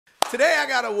Today I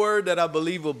got a word that I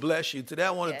believe will bless you. Today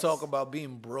I want to Yes. talk about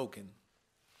being broken.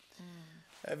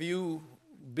 Have you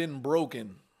been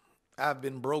broken? I've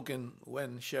been broken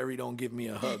when Sherry don't give me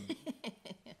a hug.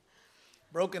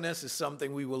 Brokenness is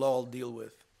something we will all deal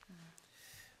with.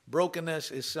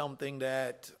 Brokenness is something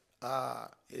that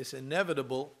is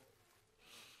inevitable.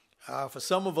 For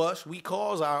some of us, we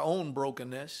cause our own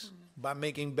brokenness by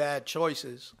making bad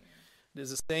choices.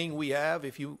 There's a saying we have: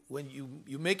 when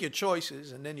you make your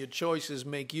choices and then your choices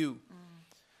make you.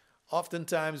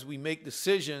 Oftentimes we make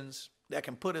decisions that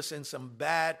can put us in some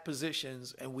bad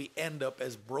positions and we end up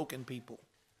as broken people.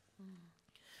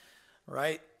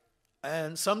 Right?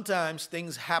 And sometimes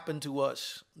things happen to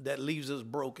us that leaves us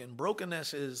broken.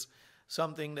 Brokenness is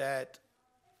something that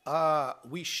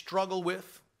we struggle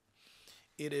with.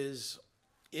 It is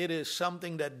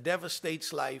something that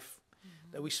devastates life,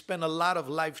 that we spend a lot of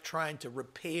life trying to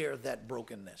repair that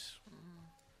brokenness.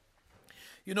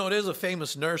 You know, there's a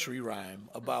famous nursery rhyme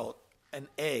about an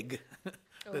egg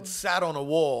that sat on a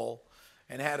wall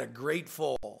and had a great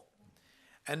fall.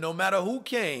 And no matter who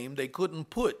came, they couldn't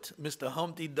put Mr.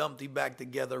 Humpty Dumpty back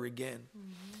together again.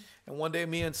 And one day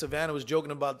me and Savannah was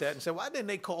joking about that and said, why didn't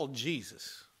they call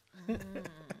Jesus?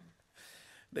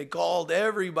 They called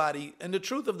everybody. And the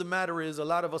truth of the matter is, a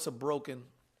lot of us are broken.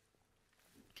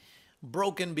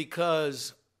 Broken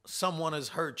because someone has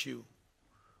hurt you.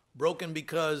 Broken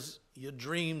because your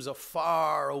dreams are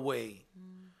far away.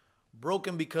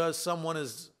 Broken because someone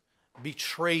has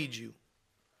betrayed you.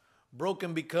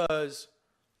 Broken because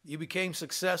you became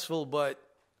successful, but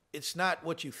it's not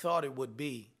what you thought it would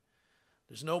be.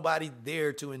 There's nobody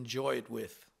there to enjoy it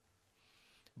with.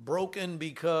 Broken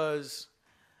because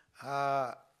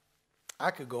I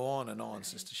could go on and on,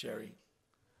 Sister Sherry.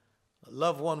 A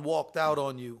loved one walked out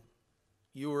on you.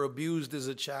 You were abused as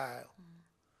a child.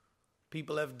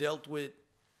 People have dealt with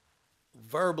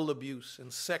verbal abuse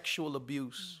and sexual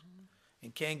abuse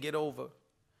and can't get over.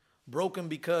 Broken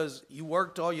because you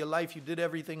worked all your life, you did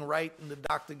everything right, and the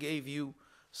doctor gave you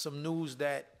some news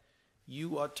that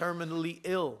you are terminally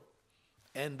ill.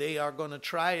 And they are going to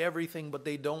try everything, but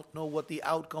they don't know what the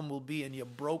outcome will be, and you're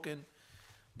broken.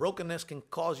 Brokenness can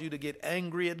cause you to get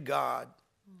angry at God,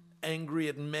 angry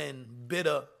at men,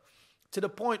 bitter, to the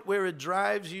point where it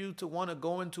drives you to want to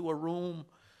go into a room,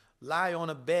 lie on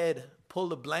a bed,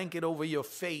 pull a blanket over your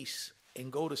face,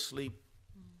 and go to sleep.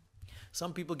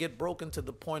 Some people get broken to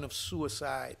the point of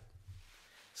suicide.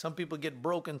 Some people get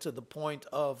broken to the point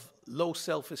of low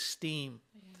self-esteem.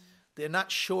 They're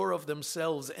not sure of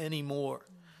themselves anymore.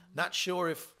 Not sure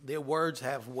if their words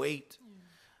have weight.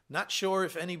 Not sure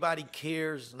if anybody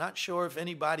cares. Not sure if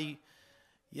anybody,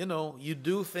 you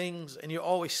do things and you're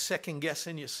always second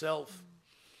guessing yourself.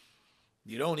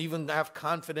 You don't even have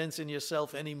confidence in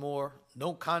yourself anymore.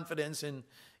 No confidence in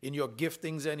your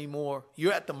giftings anymore.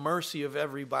 You're at the mercy of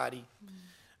everybody.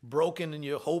 Broken, and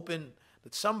you're hoping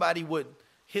that somebody would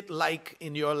hit like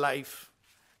in your life.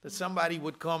 That somebody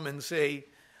would come and say,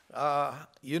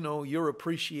 you're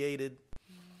appreciated.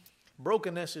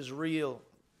 Brokenness is real.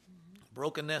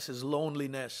 Brokenness is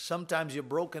loneliness. Sometimes you're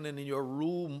broken and in your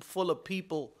room full of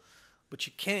people, but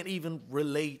you can't even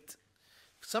relate.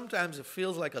 Sometimes it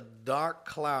feels like a dark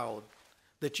cloud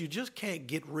that you just can't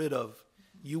get rid of.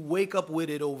 You wake up with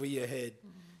it over your head.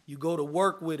 You go to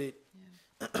work with it.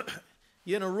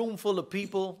 You're in a room full of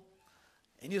people,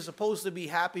 and you're supposed to be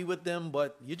happy with them,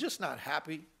 but you're just not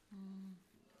happy.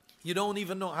 You don't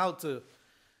even know how to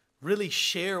really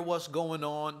share what's going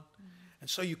on. And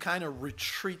so you kind of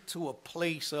retreat to a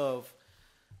place of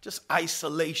just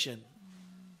isolation.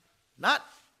 Not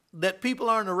that people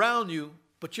aren't around you,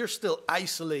 but you're still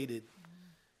isolated.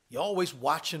 You're always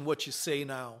watching what you say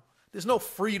now. There's no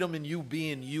freedom in you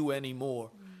being you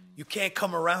anymore. You can't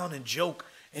come around and joke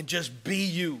and just be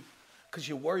you because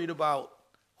you're worried about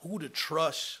who to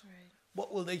trust. Right.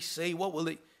 What will they say?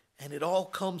 And it all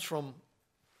comes from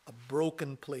a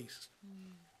broken place.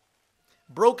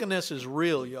 Brokenness is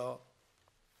real, y'all.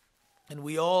 And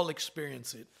we all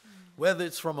experience it. Whether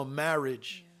it's from a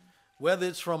marriage, whether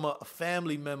it's from a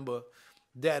family member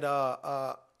that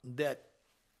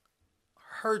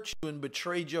hurt you and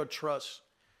betrayed your trust,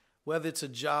 whether it's a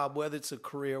job, whether it's a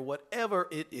career, whatever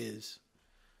it is,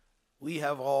 we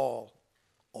have all,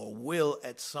 or will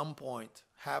at some point,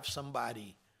 have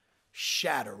somebody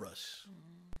shatter us.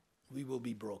 We will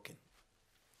be broken.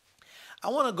 I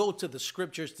want to go to the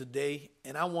scriptures today,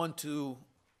 and I'm going to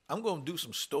do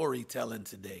some storytelling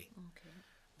today. Okay.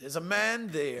 There's a man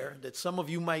there that some of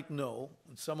you might know,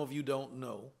 and some of you don't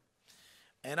know.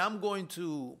 And I'm going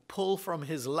to pull from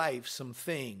his life some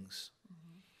things,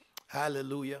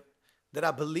 hallelujah, that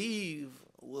I believe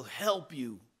will help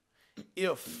you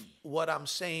if what I'm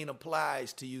saying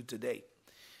applies to you today.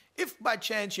 If by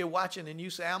chance you're watching and you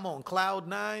say, I'm on cloud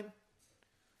nine,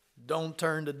 don't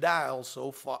turn the dial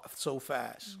so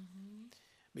fast.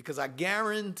 Because I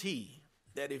guarantee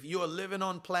that if you're living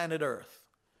on planet Earth,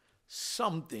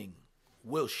 something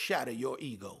will shatter your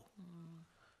ego.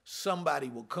 Somebody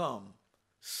will come.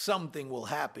 Something will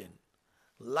happen.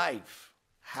 Life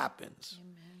happens.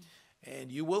 Amen.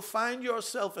 And you will find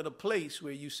yourself in a place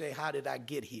where you say, how did I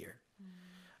get here?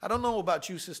 I don't know about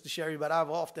you, Sister Sherry, but I've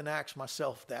often asked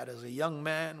myself that as a young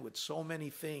man with so many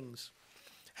things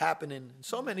happening,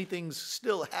 so many things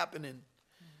still happening,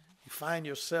 you find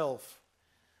yourself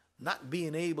not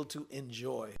being able to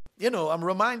enjoy. You know, I'm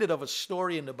reminded of a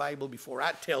story in the Bible before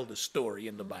I tell the story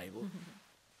in the Bible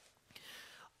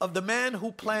of the man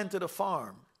who planted a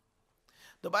farm.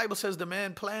 The Bible says the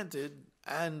man planted,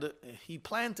 and he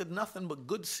planted nothing but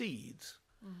good seeds,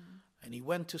 and he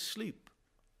went to sleep.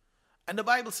 And the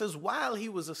Bible says while he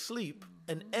was asleep,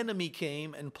 an enemy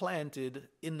came and planted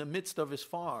in the midst of his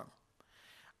farm.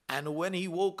 And when he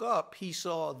woke up, he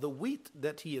saw the wheat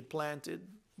that he had planted,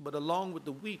 but along with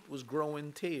the wheat was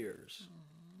growing tares.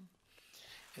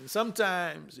 And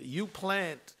sometimes you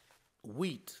plant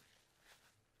wheat,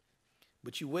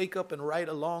 but you wake up and right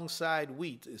alongside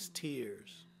wheat is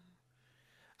tears.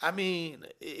 I mean,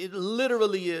 it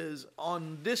literally is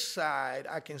on this side,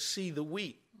 I can see the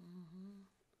wheat.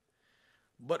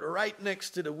 But right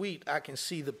next to the wheat, I can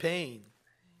see the pain.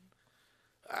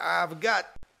 I've got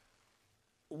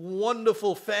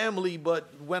wonderful family,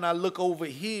 but when I look over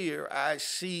here, I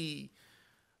see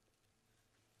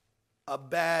a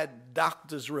bad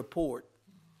doctor's report.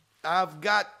 I've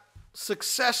got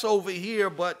success over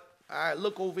here, but I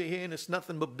look over here and it's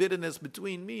nothing but bitterness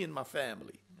between me and my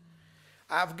family.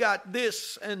 I've got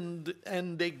this, and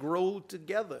they grow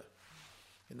together.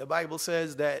 And the Bible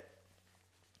says that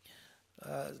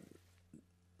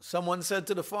someone said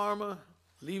to the farmer,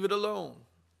 leave it alone.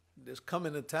 There's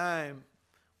coming a time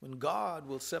when God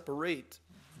will separate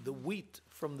the wheat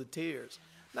from the tares.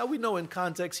 Now we know in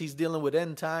context he's dealing with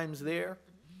end times there.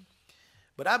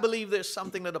 But I believe there's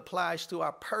something that applies to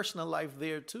our personal life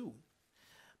there too.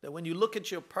 That when you look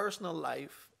at your personal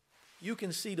life, you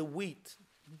can see the wheat,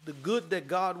 the good that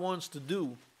God wants to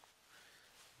do,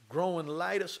 growing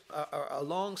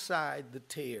alongside the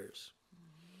tares.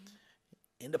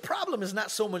 And the problem is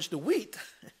not so much the wheat.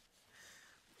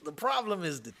 The problem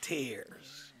is the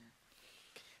tares.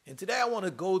 And today I want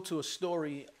to go to a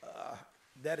story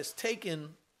that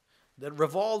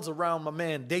revolves around my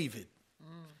man David.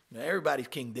 Now, everybody's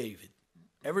King David.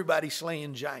 Everybody's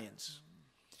slaying giants.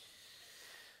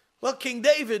 Well, King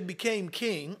David became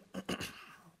king.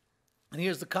 And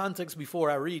here's the context before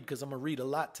I read, because I'm going to read a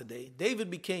lot today. David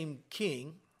became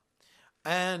king,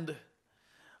 and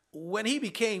when he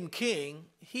became king,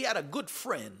 he had a good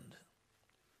friend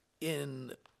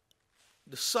in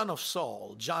the son of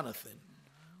Saul. Jonathan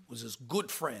was his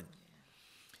good friend.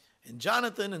 And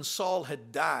Jonathan and Saul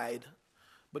had died,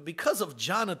 but because of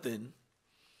Jonathan,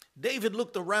 David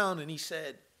looked around and he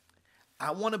said,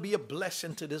 I want to be a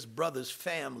blessing to this brother's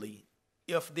family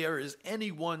if there is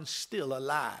anyone still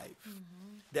alive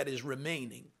that is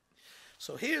remaining.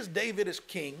 So here's David as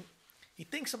king. He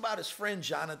thinks about his friend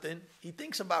Jonathan. He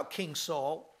thinks about King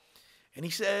Saul. And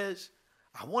he says,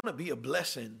 I want to be a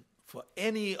blessing for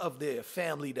any of their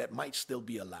family that might still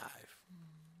be alive.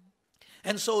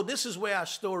 And so this is where our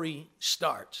story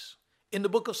starts. In the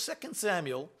book of 2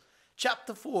 Samuel,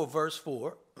 chapter 4, verse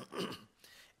 4,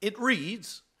 it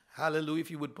reads, hallelujah,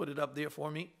 if you would put it up there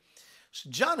for me.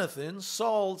 Jonathan,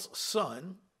 Saul's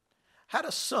son, had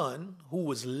a son who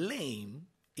was lame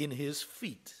in his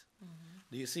feet.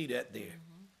 Do you see that there?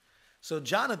 So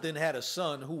Jonathan had a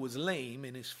son who was lame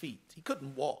in his feet. He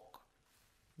couldn't walk.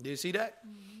 Do you see that?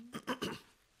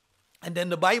 And then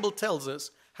the Bible tells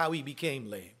us how he became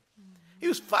lame. He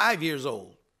was 5 years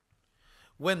old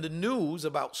when the news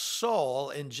about Saul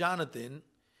and Jonathan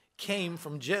came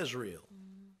from Jezreel.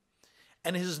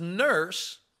 And his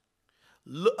nurse,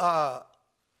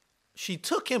 she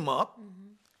took him up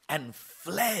and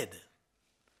fled.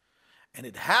 And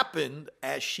it happened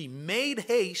as she made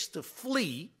haste to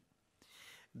flee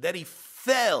that he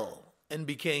fell and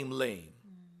became lame.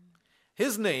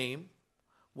 His name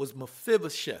was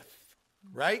Mephibosheth,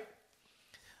 right?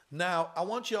 Now, I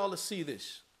want you all to see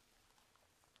this.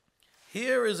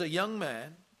 Here is a young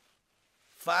man,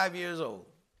 5 years old,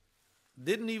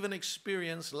 didn't even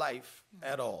experience life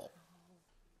at all,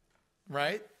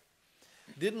 right?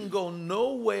 Didn't go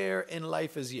nowhere in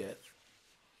life as yet.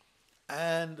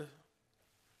 And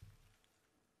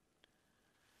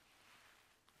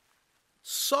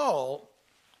Saul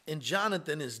and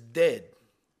Jonathan is dead.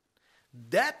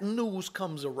 That news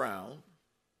comes around,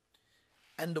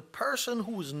 and the person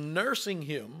who's nursing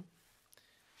him,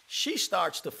 she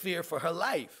starts to fear for her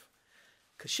life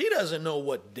because she doesn't know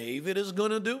what David is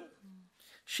going to do.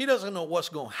 She doesn't know what's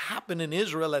going to happen in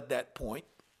Israel at that point.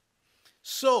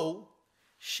 So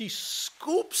she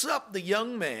scoops up the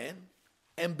young man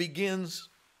and begins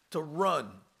to run.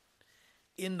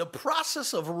 In the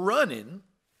process of running,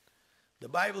 the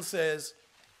Bible says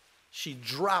she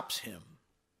drops him.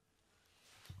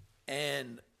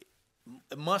 And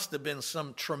it must have been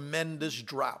some tremendous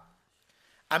drop.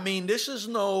 I mean, this is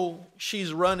no,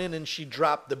 she's running and she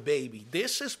dropped the baby.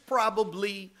 This is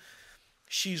probably,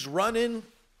 she's running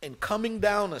and coming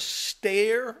down a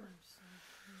stair,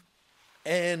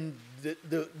 and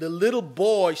the little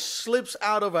boy slips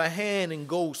out of her hand and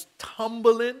goes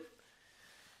tumbling.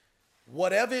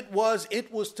 Whatever it was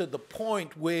to the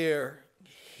point where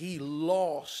he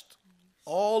lost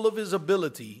all of his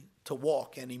ability to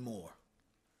walk anymore.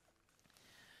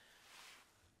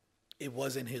 It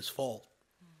wasn't his fault.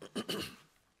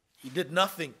 He did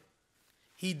nothing.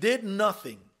 He did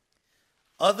nothing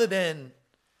other than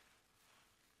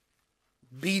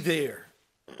be there.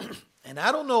 And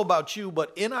I don't know about you,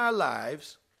 but in our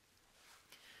lives,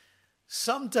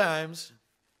 sometimes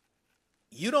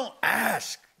you don't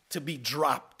ask to be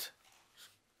dropped.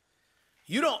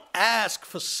 You don't ask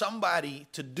for somebody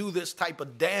to do this type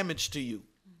of damage to you.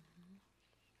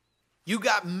 You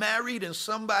got married and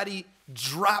somebody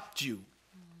dropped you.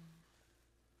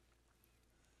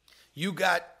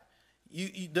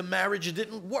 The marriage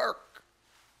didn't work.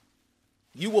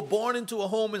 You were born into a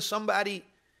home and somebody,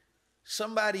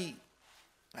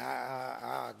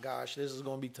 gosh, this is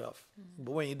going to be tough.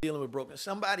 But when you're dealing with broken,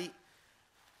 somebody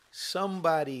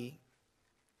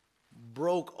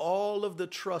broke all of the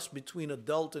trust between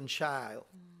adult and child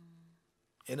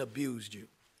and abused you.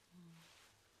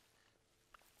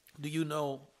 Do you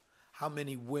know how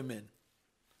many women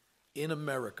in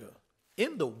America,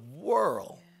 in the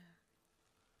world,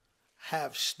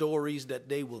 have stories that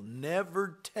they will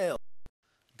never tell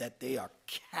that they are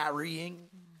carrying?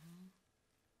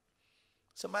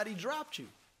 Somebody dropped you.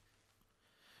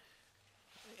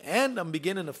 And I'm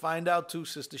beginning to find out too,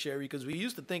 Sister Sherry, because we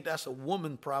used to think that's a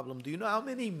woman problem. Do you know how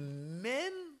many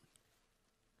men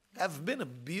have been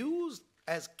abused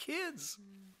as kids?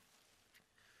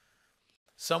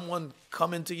 Someone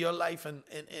come into your life and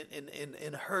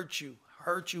hurt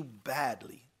you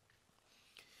badly.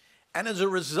 And as a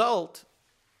result,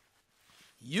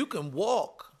 you can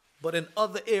walk, but in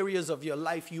other areas of your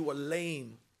life, you are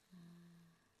lame.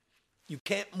 You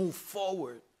can't move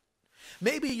forward.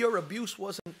 Maybe your abuse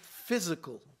wasn't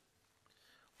physical,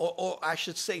 or I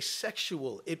should say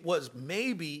sexual. It was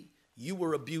maybe you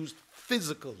were abused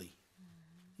physically.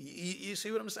 You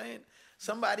see what I'm saying?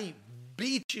 Somebody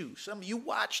beat you. You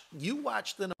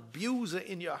watched an abuser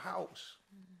in your house.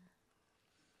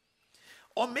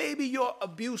 Or maybe your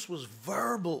abuse was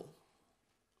verbal.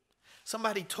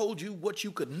 Somebody told you what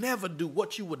you could never do,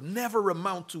 what you would never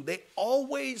amount to. They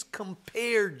always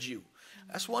compared you.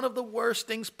 That's one of the worst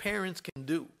things parents can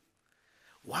do.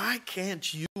 Why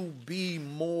can't you be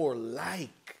more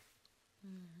like?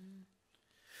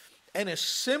 And as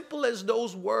simple as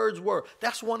those words were,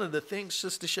 that's one of the things,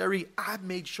 Sister Sherry, I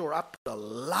made sure I put a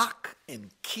lock and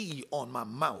key on my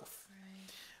mouth. Right.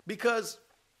 Because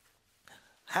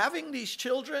having these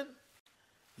children,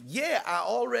 I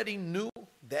already knew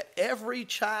that every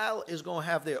child is going to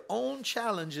have their own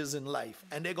challenges in life,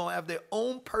 and they're going to have their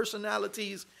own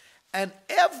personalities. And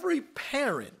every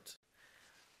parent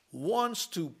wants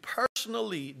to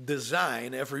personally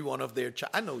design every one of their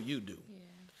child. I know you do. Yeah.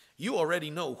 You already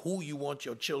know who you want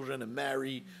your children to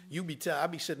marry. I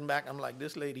be sitting back, I'm like,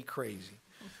 this lady crazy.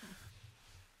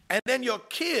 And then your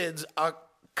kids are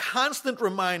constant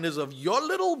reminders of your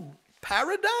little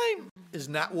paradigm is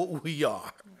not what we are.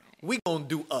 Right. We gonna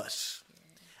do us. Yeah.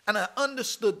 And I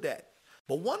understood that.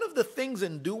 But one of the things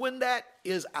in doing that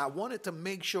is I wanted to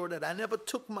make sure that I never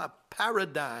took my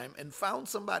paradigm and found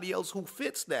somebody else who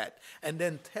fits that and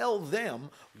then tell them,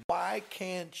 why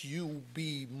can't you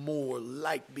be more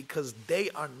like? Because they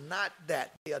are not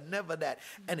that. They are never that.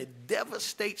 And it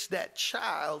devastates that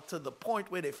child to the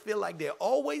point where they feel like they're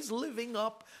always living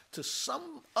up to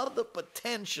some other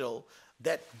potential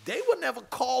that they were never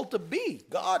called to be.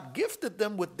 God gifted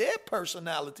them with their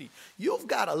personality. You've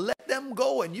got to let them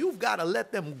go, and you've got to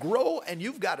let them grow, and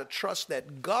you've got to trust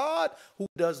that God, who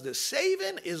does the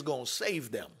saving, is going to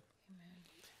save them.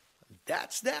 Amen.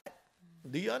 That's that.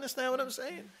 Do you understand what I'm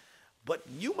saying? But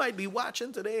you might be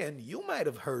watching today, and you might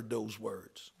have heard those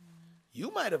words.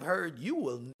 You might have heard you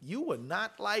were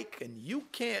not like, and you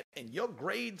can't, and your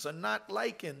grades are not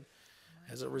like, and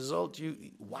as a result,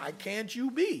 why can't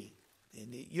you be?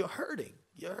 And you're hurting.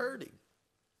 You're hurting.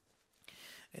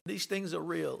 And these things are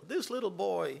real. This little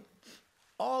boy,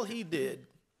 all he did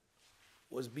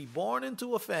was be born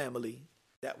into a family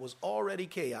that was already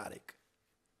chaotic.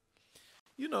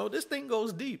 You know, this thing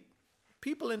goes deep.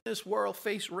 People in this world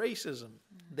face racism.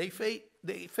 They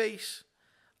face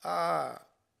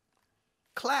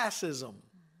classism.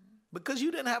 Because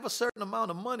you didn't have a certain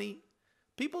amount of money,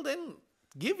 people didn't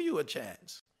give you a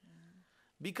chance.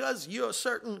 Because you're a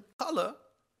certain color,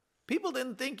 people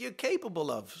didn't think you're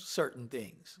capable of certain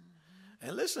things.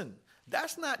 And listen,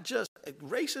 that's not just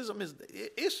racism.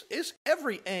 It's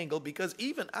every angle, because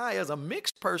even I, as a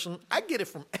mixed person, I get it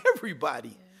from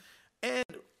everybody. And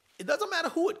it doesn't matter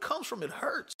who it comes from, it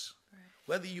hurts.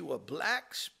 Whether you are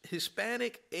black,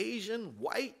 Hispanic, Asian,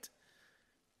 white,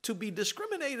 to be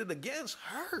discriminated against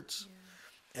hurts.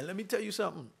 And let me tell you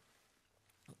something.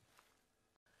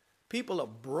 People are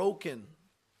broken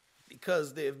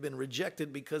because they've been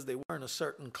rejected because they weren't a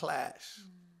certain class,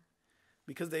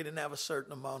 because they didn't have a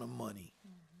certain amount of money.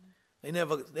 They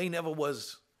never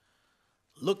was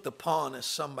looked upon as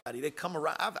somebody. They come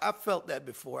around. I've felt that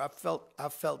before. I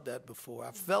felt that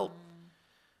before.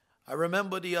 I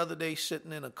remember the other day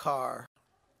sitting in a car,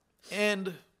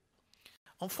 and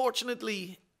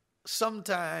unfortunately,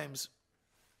 sometimes,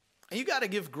 and you got to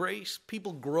give grace,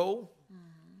 people grow.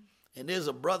 And there's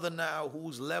a brother now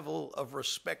whose level of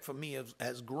respect for me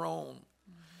has grown.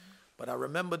 But I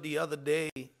remember the other day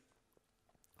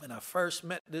when I first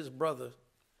met this brother,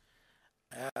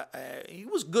 he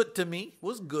was good to me,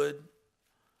 was good.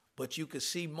 But you could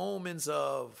see moments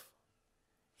of,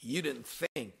 you didn't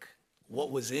think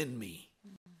what was in me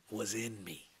was in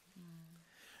me.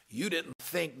 You didn't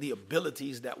think the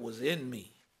abilities that was in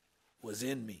me was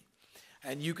in me.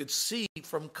 And you could see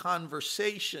from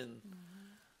conversation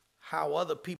how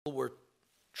other people were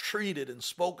treated and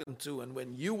spoken to. And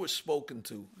when you were spoken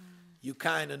to, you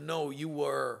kind of know you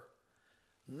were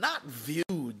not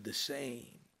viewed the same.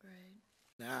 Right.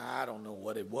 Now, I don't know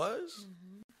what it was,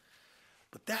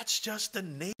 but that's just the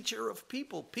nature of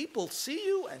people. People see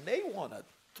you and they want to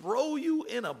throw you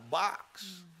in a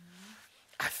box.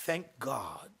 I thank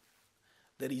God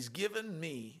that he's given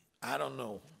me, I don't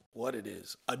know what it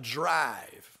is, a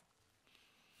drive.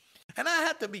 And I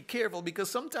have to be careful, because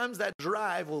sometimes that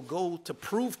drive will go to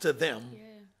prove to them.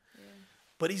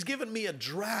 But he's given me a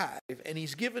drive, and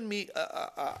he's given me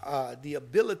the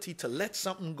ability to let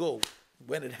something go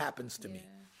when it happens to me.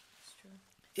 That's true.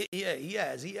 He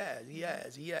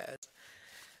has.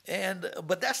 And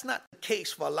but that's not the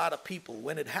case for a lot of people.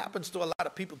 When it happens to a lot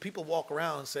of people, people walk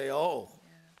around and say, "Oh,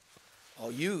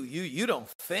 you don't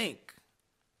think."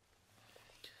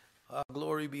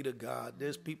 Glory be to God.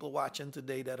 There's people watching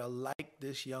today that are like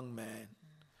this young man.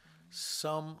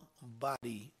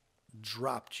 Somebody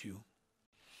dropped you.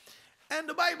 And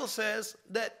the Bible says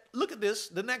that, look at this,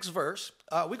 the next verse.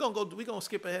 We're gonna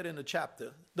skip ahead in the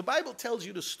chapter. The Bible tells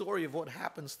you the story of what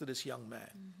happens to this young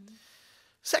man.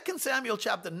 2 Samuel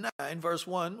chapter 9, verse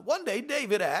 1. One day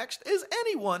David asked, "Is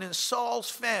anyone in Saul's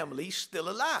family still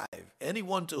alive?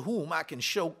 Anyone to whom I can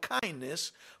show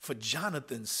kindness for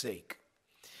Jonathan's sake?"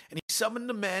 And he summoned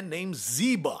a man named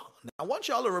Ziba. Now, I want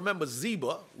y'all to remember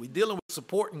Ziba. We're dealing with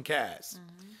supporting cast.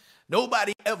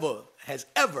 Nobody has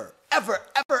ever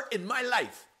in my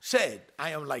life said,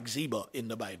 "I am like Ziba" in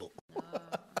the Bible.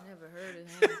 Never heard of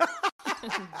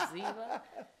him. Ziba?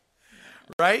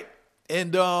 Right?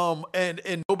 And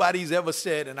nobody's ever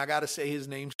said, and I got to say his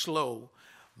name slow,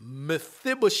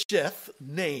 Mephibosheth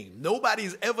name.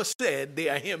 Nobody's ever said they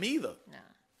are him either. No.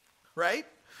 Right?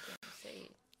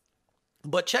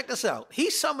 But check this out.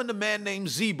 He summoned a man named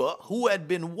Ziba, who had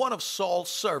been one of Saul's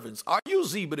servants. "Are you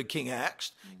Ziba?" the king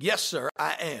asked. "Yes, sir,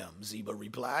 I am," Ziba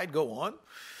replied. Go on.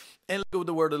 And look at what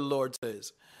the word of the Lord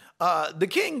says. The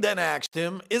king then asked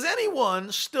him, "Is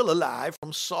anyone still alive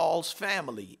from Saul's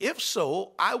family? If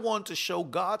so, I want to show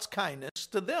God's kindness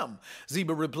to them."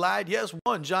 Ziba replied, "Yes,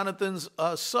 one, Jonathan's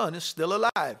son, is still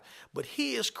alive, but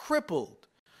he is crippled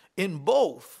in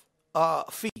both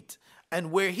feet.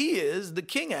 And where he is, the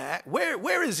king asked,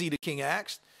 where is he, the king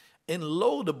asked? "In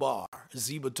Lodabar,"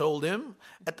 Ziba told him,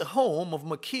 "at the home of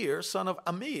Machir, son of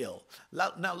Amiel."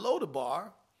 Now,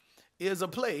 Lodabar is a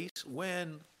place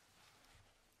when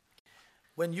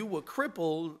you were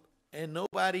crippled and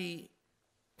nobody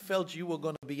felt you were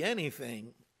going to be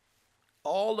anything,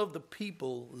 all of the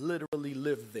people literally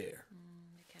lived there.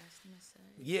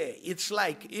 Yeah, it's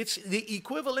the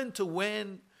equivalent to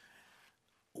when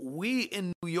we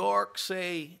in New York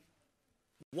say,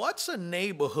 "What's a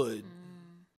neighborhood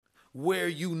where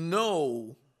you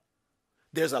know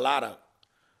there's a lot of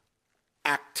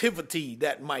activity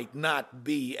that might not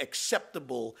be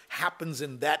acceptable happens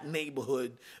in that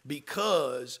neighborhood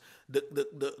because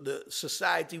the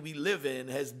society we live in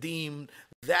has deemed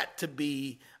that to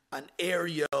be an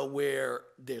area where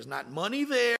there's not money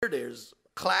there, there's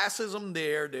classism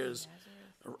there, there's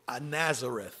a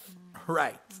Nazareth.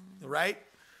 Right.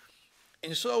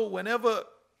 And so whenever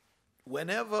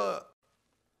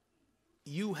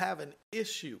you have an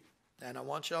issue, and I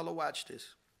want y'all to watch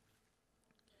this,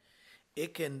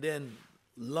 it can then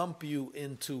lump you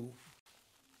into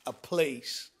a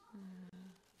place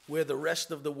where the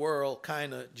rest of the world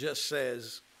kind of just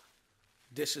says,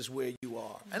 this is where you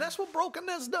are. And that's what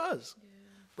brokenness does. Yeah.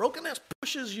 Brokenness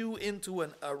pushes you into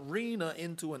an arena,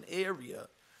 into an area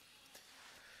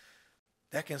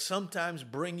that can sometimes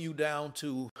bring you down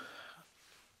to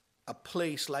a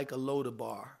place like a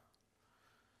Lodabar,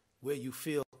 where you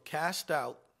feel cast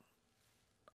out,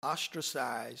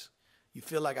 ostracized, you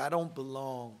feel like I don't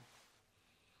belong.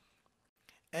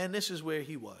 And this is where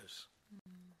he was.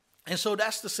 And so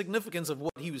that's the significance of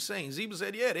what he was saying. Ziba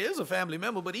said, yeah, there is a family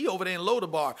member, but he over there in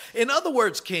Lodabar. In other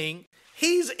words, King,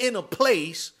 he's in a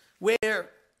place where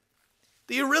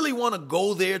do you really want to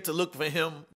go there to look for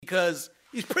him? Because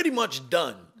he's pretty much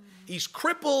done. He's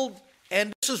crippled,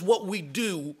 and this is what we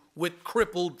do with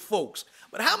crippled folks.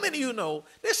 But how many of you know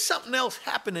there's something else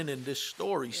happening in this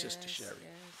story, yes, Sister Sherry?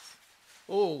 Yes.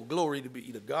 Oh, glory to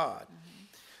be to God.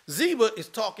 Ziba is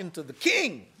talking to the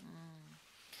king.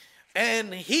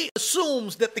 And he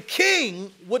assumes that the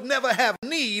king would never have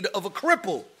need of a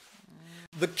cripple.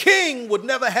 The king would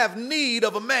never have need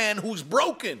of a man who's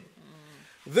broken.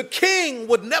 The king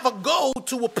would never go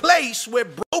to a place where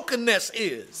brokenness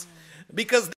is,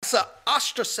 because that's an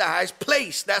ostracized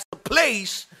place. That's a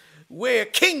place where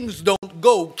kings don't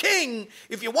go. King,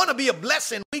 if you want to be a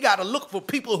blessing, we got to look for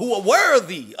people who are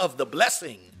worthy of the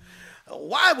blessing.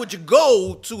 Why would you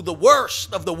go to the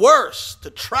worst of the worst to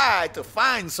try to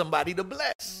find somebody to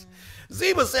bless?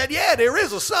 Ziba said, yeah, there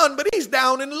is a son, but he's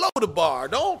down in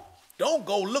Lodabar. Don't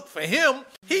go look for him.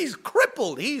 He's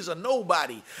crippled. He's a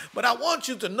nobody. But I want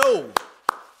you to know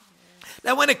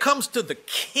that when it comes to the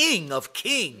King of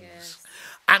Kings, yes,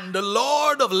 and the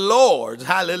Lord of Lords,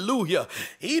 hallelujah,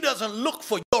 he doesn't look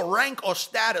for your rank or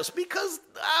status, because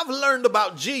I've learned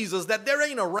about Jesus that there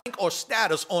ain't a rank or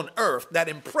status on earth that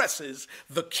impresses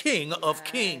the King of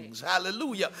Kings,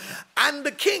 hallelujah. And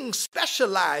the King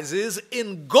specializes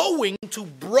in going to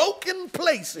broken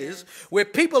places where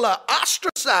people are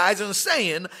ostracized and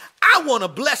saying, I want to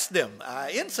bless them.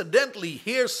 Incidentally,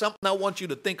 here's something I want you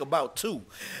to think about too.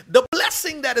 The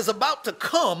blessing that is about to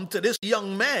come to this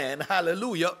young man,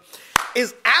 hallelujah,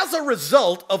 is as a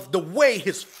result of the way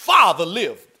his father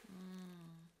lived.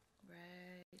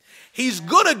 He's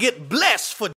going to get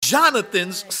blessed for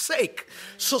Jonathan's sake.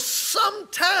 So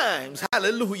sometimes,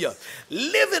 hallelujah,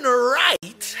 living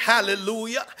right,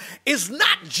 hallelujah, is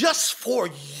not just for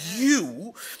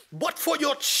you, but for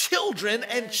your children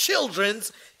and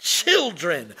children's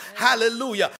children.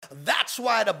 Hallelujah. That's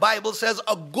why the Bible says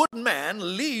a good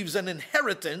man leaves an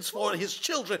inheritance for his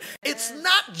children. It's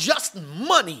not just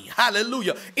money.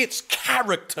 Hallelujah. It's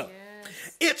character.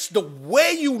 It's the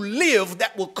way you live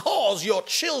that will cause your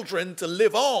children to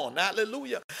live on.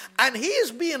 Hallelujah. And he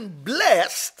is being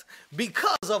blessed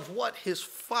because of what his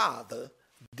father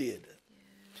did.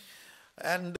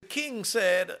 And the king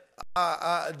said,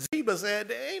 Ziba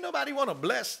said, ain't nobody want to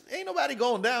bless. Ain't nobody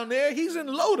going down there. He's in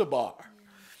Lodabar.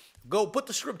 Go put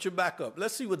the scripture back up.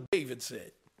 Let's see what David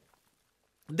said.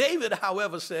 David,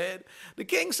 however, said, the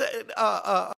king said,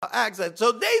 asked that.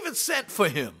 So David sent for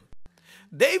him.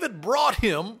 David brought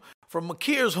him from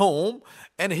Machir's home,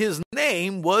 and his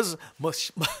name was,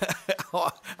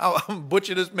 I'm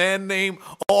butchering this man's name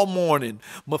all morning,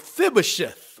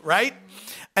 Mephibosheth, right?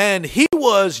 And he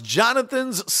was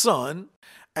Jonathan's son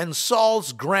and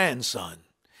Saul's grandson.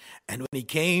 And when he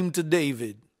came to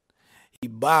David, he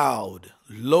bowed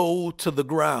low to the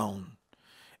ground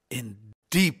in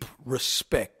deep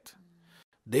respect.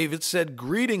 David said,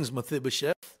 greetings,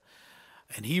 Mephibosheth.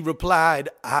 And he replied,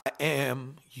 I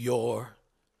am your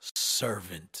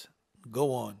servant.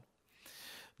 Go on.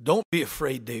 Don't be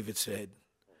afraid, David said.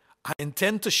 I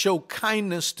intend to show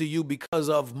kindness to you because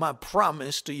of my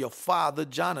promise to your father,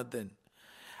 Jonathan.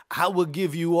 I will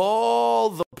give you all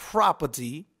the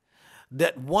property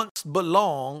that once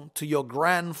belonged to your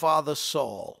grandfather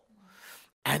Saul,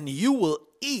 and you will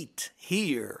eat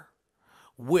here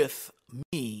with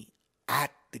me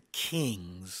at the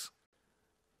king's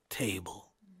table.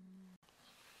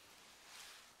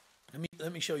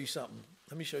 Let me show you something.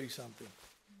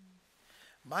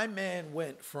 My man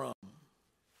went from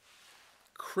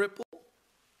crippled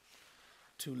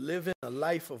to living a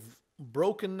life of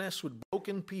brokenness with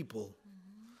broken people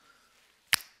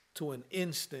to an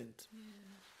instant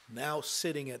now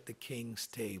sitting at the king's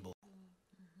table.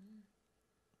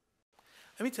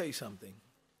 Let me tell you something.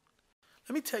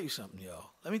 Let me tell you something,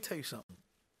 y'all. Let me tell you something.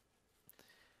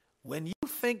 When you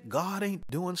think God ain't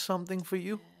doing something for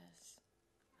you,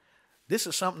 this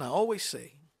is something I always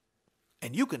say,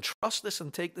 and you can trust this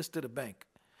and take this to the bank.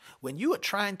 When you are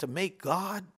trying to make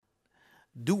God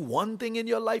do one thing in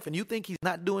your life and you think he's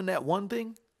not doing that one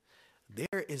thing,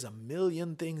 there is a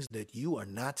million things that you are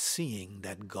not seeing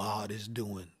that God is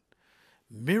doing.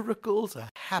 Miracles are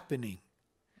happening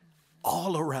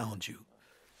all around you.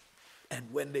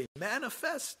 And when they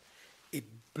manifest, it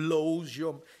blows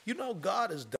your... You know,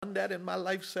 God has done that in my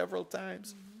life several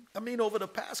times. I mean, over the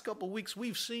past couple of weeks,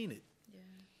 we've seen it.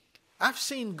 I've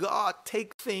seen God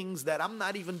take things that I'm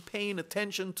not even paying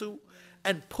attention to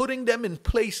and putting them in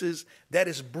places that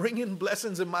is bringing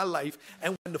blessings in my life.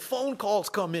 And when the phone calls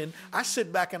come in, I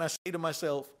sit back and I say to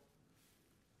myself,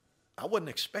 I wasn't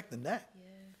expecting that.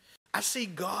 I see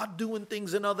God doing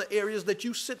things in other areas that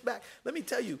you sit back. Let me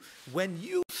tell you, when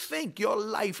you think your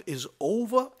life is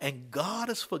over and God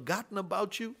has forgotten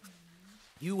about you,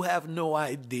 you have no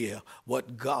idea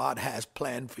what God has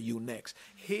planned for you next.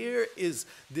 Here is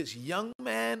this young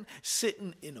man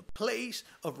sitting in a place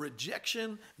of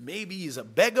rejection. Maybe he's a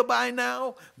beggar by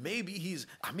now. Maybe he's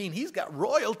got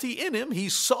royalty in him.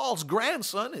 He's Saul's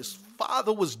grandson. His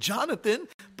father was Jonathan.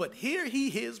 But here he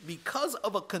is, because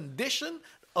of a condition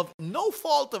of no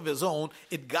fault of his own,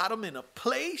 it got him in a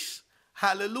place,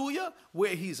 hallelujah,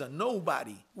 where he's a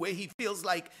nobody, where he feels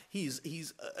like he's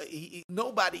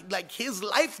nobody, like his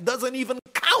life doesn't even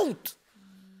count.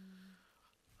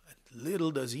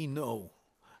 Little does he know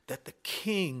that the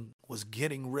king was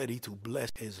getting ready to bless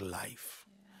his life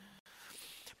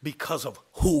because of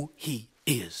who he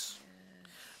is.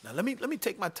 Now let me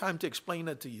take my time to explain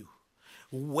that to you.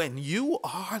 When you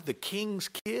are the king's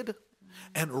kid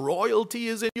and royalty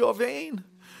is in your vein,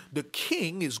 the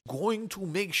king is going to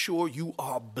make sure you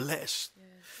are blessed.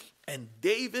 And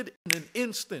David, in an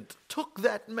instant, took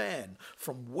that man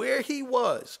from where he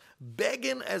was,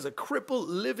 begging as a cripple,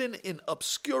 living in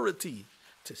obscurity,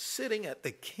 to sitting at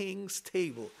the king's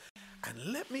table.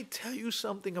 And let me tell you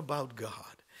something about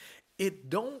God.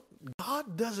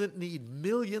 God doesn't need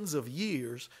millions of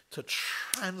years to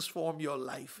transform your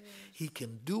life. He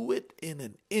can do it in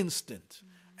an instant.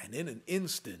 And in an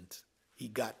instant, he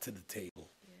got to the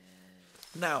table.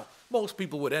 Now, most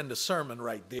people would end the sermon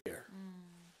right there.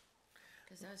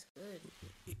 Because that's good.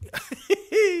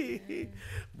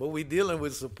 But we're dealing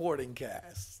with supporting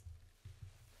cast.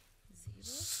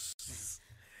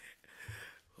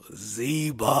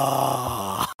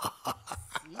 Zeba.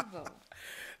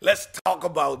 Let's talk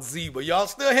about Zeba. Y'all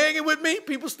still hanging with me?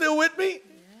 People still with me?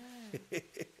 Yeah.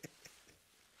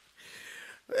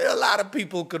 A lot of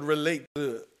people could relate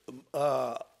to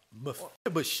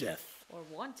Mephibosheth. Or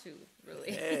want to,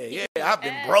 really. Yeah, I've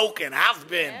been broken. I've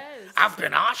been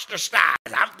ostracized.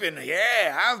 I've been.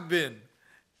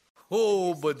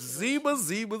 Oh, but Zeba.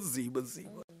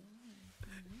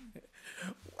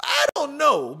 I don't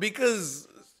know, because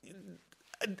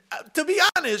to be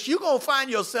honest, you're going to find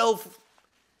yourself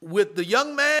with the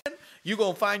young man, you're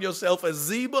going to find yourself as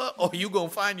Zeba, or you're going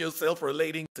to find yourself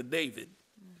relating to David.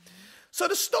 So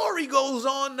the story goes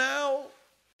on now.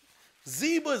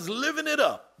 Zeba is living it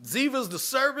up. Zeba's the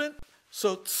servant.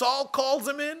 So Saul calls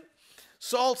him in.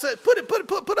 Saul said, put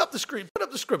up the screen, put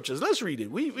up the scriptures. Let's read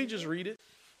it. We just read it.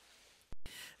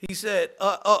 He said,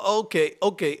 okay.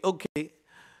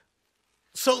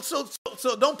 So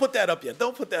don't put that up yet.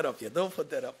 Don't put that up yet.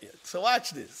 So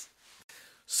watch this.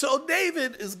 So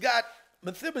David has got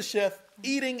Mephibosheth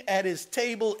eating at his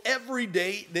table every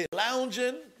day. They're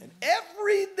lounging, and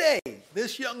every day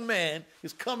this young man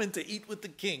is coming to eat with the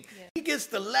king. Yeah. He gets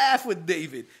to laugh with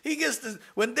David.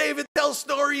 When David tells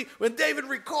story, when David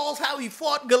recalls how he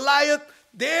fought Goliath,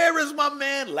 there is my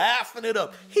man laughing it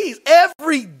up.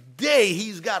 Every day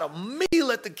he's got a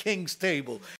meal at the king's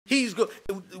table.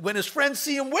 When his friends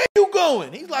see him, where you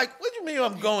going? He's like, what do you mean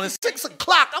I'm going? It's 6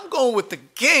 o'clock. I'm going with the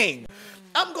king.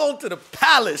 I'm going to the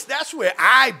palace. That's where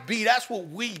I be. That's what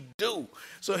we do.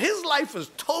 So his life is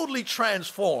totally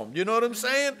transformed. You know what I'm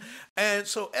saying? And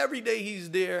so every day he's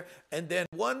there. And then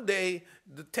one day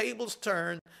the tables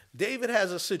turn. David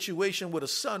has a situation with a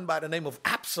son by the name of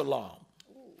Absalom.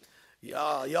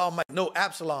 Y'all might know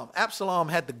Absalom. Absalom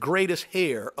had the greatest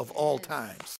hair of all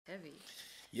times. Heavy.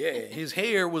 Yeah, his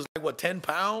hair was like, 10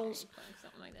 pounds?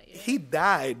 Something like that, yeah. He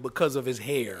died because of his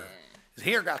hair. Yeah. His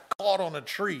hair got caught on a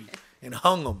tree. and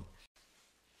hung him.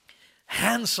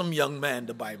 Handsome young man,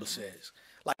 the Bible says.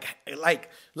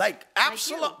 Like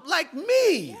Absalom, like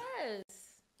me. Yes.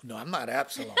 No, I'm not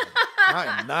Absalom.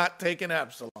 I am not taking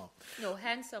Absalom. No,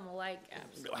 handsome like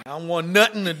Absalom. I don't want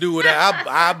nothing to do with that.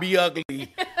 I'll be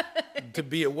ugly to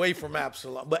be away from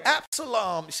Absalom. But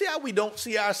Absalom, see how we don't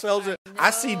see ourselves?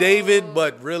 I see David,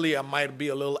 but really I might be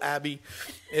a little Abby.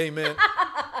 Amen.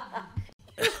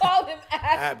 You call him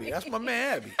Abby. Abby, that's my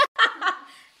man Abby.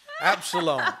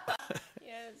 Absalom.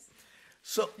 Yes.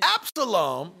 So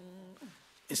Absalom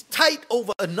is tight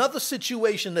over another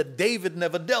situation that David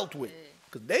never dealt with.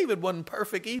 Because David wasn't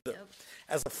perfect either. Yep.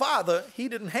 As a father, he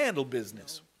didn't handle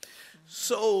business.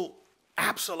 So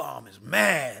Absalom is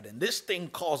mad, and this thing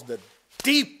caused a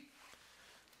deep,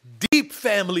 deep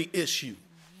family issue.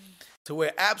 To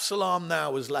where Absalom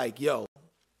now is like, yo,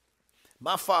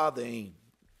 my father ain't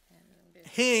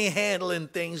handling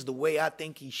things the way I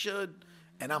think he should,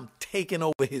 and I'm taking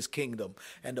over his kingdom.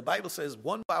 And the Bible says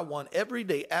one by one, every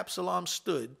day Absalom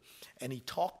stood and he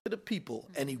talked to the people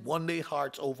and he won their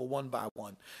hearts over one by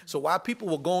one. So while people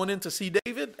were going in to see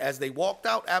David, as they walked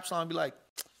out, Absalom would be like,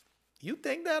 you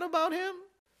think that about him?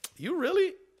 You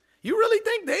really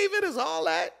think David is all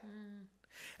that?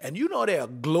 And you know they are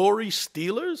glory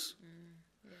stealers?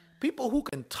 People who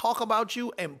can talk about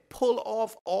you and pull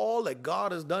off all that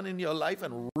God has done in your life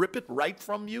and rip it right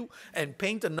from you and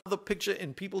paint another picture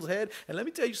in people's head. And let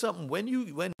me tell you something,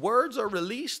 when words are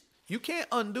released, you can't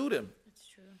undo them. That's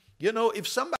true. You know, if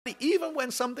somebody, even when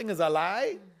something is a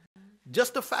lie,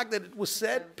 just the fact that it was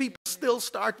said, people still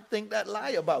start to think that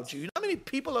lie about you. You know how many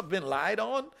people have been lied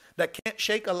on that can't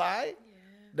shake a lie?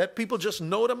 That people just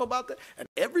know them about that. And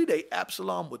every day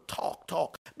Absalom would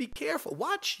talk. Be careful.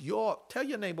 Tell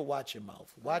your neighbor, watch your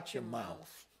mouth. Watch your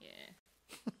mouth.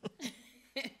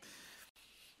 Yeah.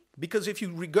 Because if you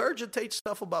regurgitate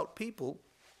stuff about people,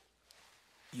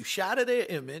 you shatter their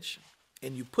image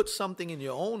and you put something in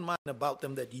your own mind about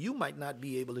them that you might not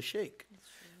be able to shake.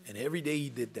 And every day he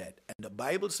did that. And the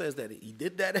Bible says that he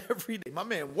did that every day. My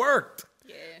man worked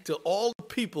till all the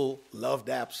people loved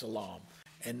Absalom.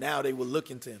 And now they were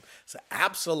looking to him. So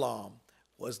Absalom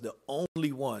was the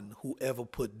only one who ever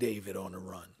put David on a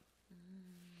run.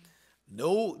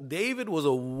 No, David was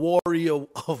a warrior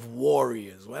of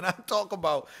warriors. When I talk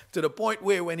about to the point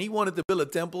where when he wanted to build a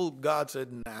temple, God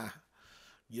said, nah,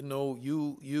 you know,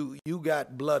 you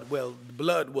got blood. Well,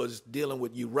 blood was dealing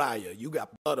with Uriah. You got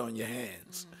blood on your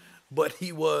hands. But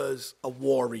he was a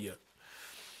warrior.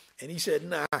 And he said,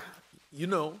 nah, you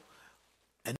know,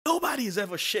 and nobody has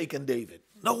ever shaken David.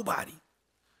 Nobody.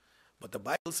 But the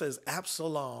Bible says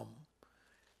Absalom,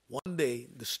 one day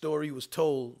the story was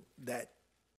told that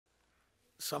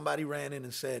somebody ran in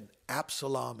and said,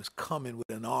 Absalom is coming with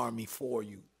an army for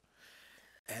you.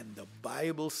 And the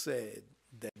Bible said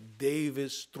that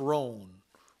David's throne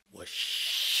was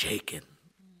shaken.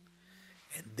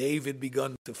 And David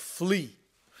begun to flee.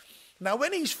 Now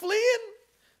when he's fleeing,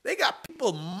 they got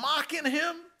people mocking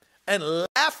him and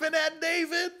laughing at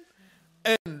David.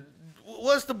 And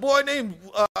what's the boy named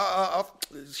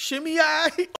Shimei?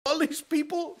 All these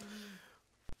people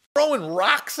throwing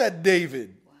rocks at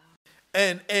David. Wow.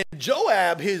 And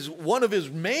Joab, one of his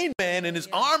main men and his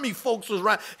army folks was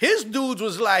right. His dudes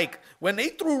was like, when they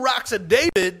threw rocks at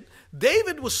David,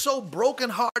 David was so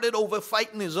brokenhearted over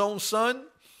fighting his own son.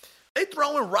 They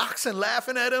throwing rocks and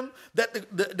laughing at him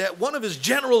that one of his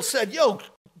generals said, yo,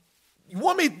 you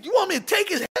want me to take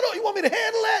his head off? You want me to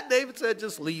handle that? David said,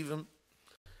 just leave him.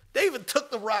 David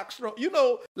took the rocks. You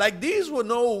know, like these were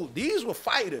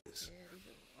fighters.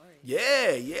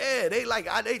 Yeah.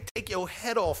 They take your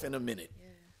head off in a minute.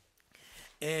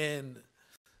 Yeah. And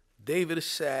David is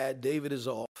sad. David is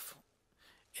off.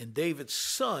 And David's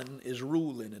son is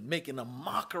ruling and making a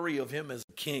mockery of him as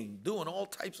a king, doing all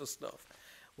types of stuff.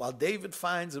 While David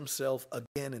finds himself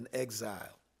again in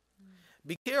exile.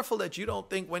 Be careful that you don't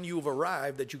think when you've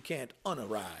arrived that you can't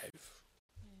unarrive.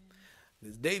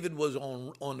 David was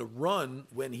on the run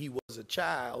when he was a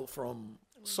child from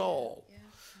Saul. Yeah.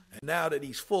 And now that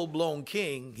he's full-blown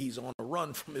king, he's on a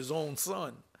run from his own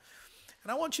son.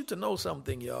 And I want you to know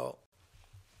something, y'all,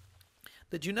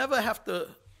 that you never have to,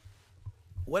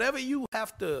 whatever you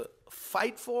have to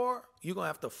fight for, you're going to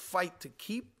have to fight to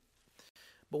keep.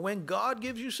 But when God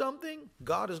gives you something,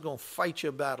 God is going to fight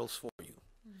your battles for you.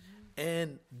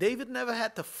 And David never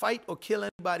had to fight or kill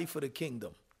anybody for the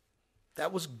kingdom.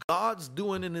 That was God's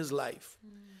doing in his life.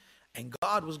 And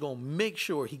God was going to make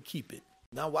sure he keep it.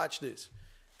 Now watch this.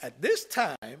 At this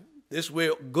time, this is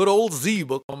where good old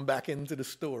Ziba come back into the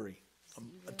story.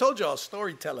 I told y'all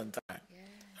storytelling time.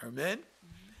 Yeah. Amen?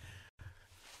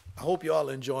 I hope y'all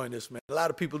enjoying this, man. A lot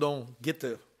of people don't get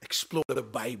to explore the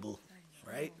Bible,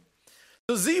 right?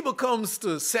 So Ziba comes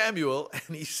to Samuel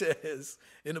and he says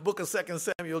in the book of 2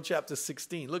 Samuel chapter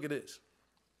 16, look at this.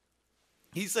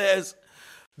 He says,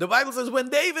 the Bible says, when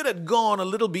David had gone a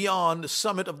little beyond the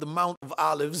summit of the Mount of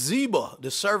Olives, Ziba,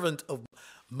 the servant of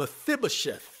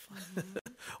Mephibosheth,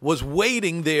 was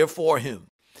waiting there for him.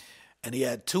 And he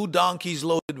had 2 donkeys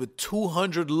loaded with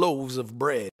 200 loaves of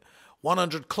bread,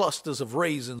 100 clusters of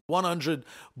raisins, 100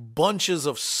 bunches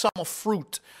of summer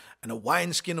fruit, and a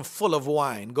wineskin full of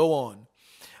wine. Go on.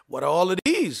 What are all of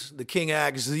these? The king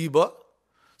asked Ziba.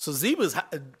 So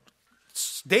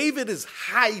David is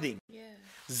hiding. Yeah.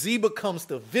 Ziba comes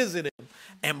to visit him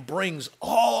and brings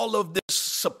all of this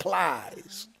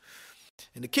supplies.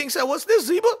 And the king said, what's this,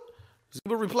 Ziba?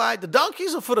 Ziba replied, the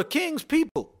donkeys are for the king's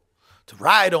people to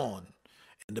ride on.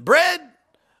 And the bread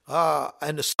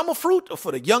and the summer fruit are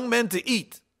for the young men to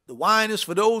eat. The wine is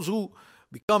for those who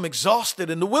become exhausted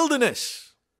in the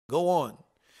wilderness. Go on.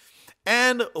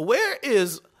 And where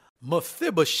is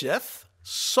Mephibosheth,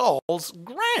 Saul's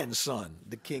grandson?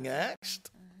 The king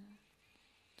asked.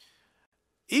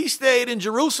 He stayed in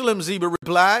Jerusalem, Ziba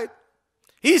replied.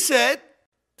 He said,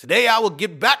 today I will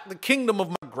give back the kingdom of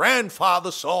my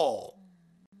grandfather Saul.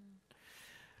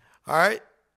 All right.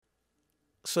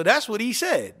 So that's what he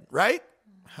said, right?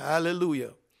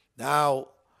 Hallelujah. Now,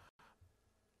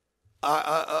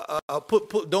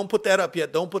 don't put that up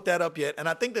yet. Don't put that up yet. And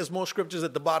I think there's more scriptures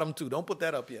at the bottom too. Don't put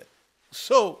that up yet.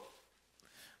 So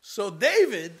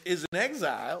David is in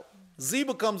exile.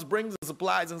 Ziba comes, brings the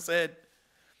supplies and said,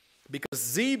 because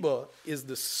Ziba is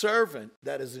the servant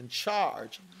that is in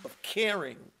charge of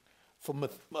caring for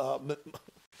I'm going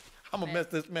to mess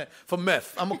this man, for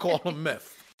meth. I'm going to call him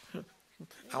meth.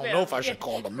 I don't know if I should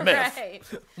call him meth, right.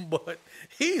 But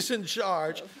he's in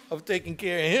charge of taking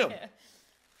care of him. Yeah.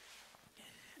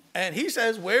 And he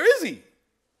says, where is he?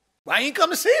 Why ain't come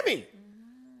to see me?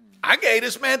 I gave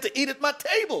this man to eat at my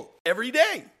table every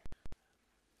day.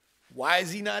 Why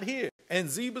is he not here? And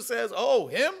Ziba says, oh,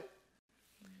 him?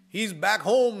 He's back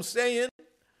home saying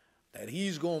that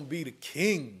he's going to be the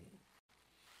king.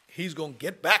 He's going to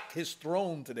get back his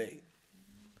throne today.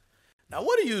 Now,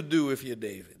 what do you do if you're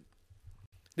David?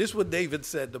 This is what David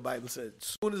said, the Bible said.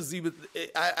 As soon as Ziba,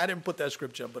 I didn't put that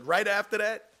scripture up, but right after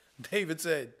that, David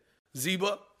said,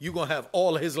 Ziba, you're going to have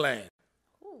all his land.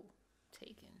 Ooh,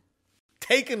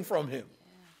 taken from him.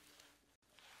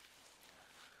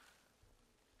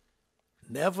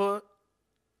 Yeah. Never,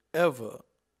 ever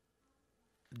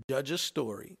judge a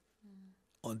story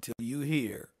until you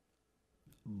hear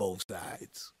both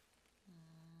sides.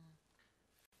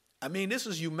 I mean, this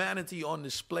is humanity on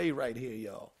display right here,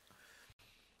 y'all.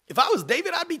 If I was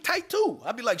David, I'd be tight too.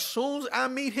 I'd be like, soon as I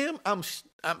meet him, I'm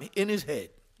in his head.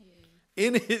 Yeah.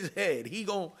 In his head. He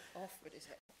gonna off with his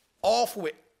head. Off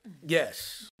with,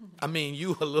 yes. I mean,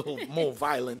 you a little more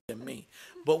violent than me.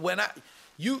 But when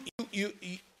you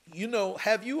know,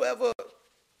 have you ever,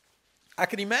 I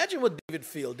can imagine what David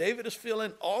feels. David is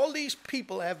feeling, all these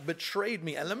people have betrayed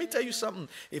me. And let me tell you something.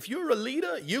 If you're a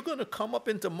leader, you're going to come up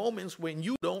into moments when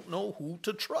you don't know who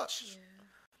to trust. Yeah.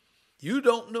 You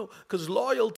don't know, because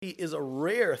loyalty is a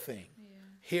rare thing. Yeah.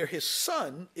 Here, his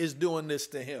son is doing this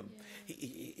to him.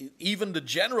 Yeah. Even the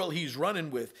general he's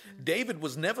running with, David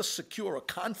was never secure or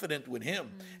confident with him.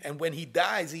 And when he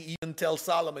dies, he even tells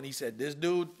Solomon, he said, this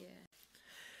dude,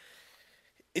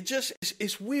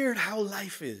 it's weird how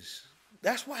life is.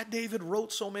 That's why David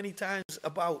wrote so many times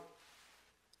about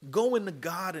going to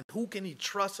God and who can he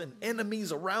trust and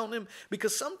enemies around him.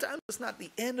 Because sometimes it's not the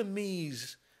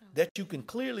enemies that you can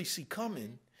clearly see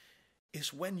coming.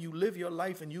 It's when you live your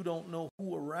life and you don't know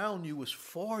who around you is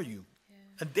for you. Yeah.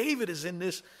 And David is in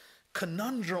this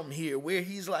conundrum here where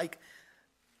he's like,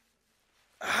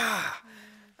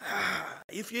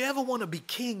 if you ever want to be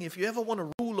king, if you ever want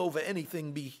to rule over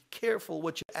anything, be careful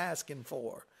what you're asking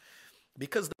for.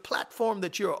 Because the platform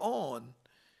that you're on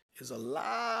is a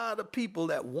lot of people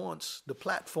that wants the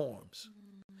platforms.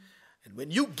 And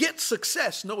when you get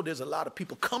success, know there's a lot of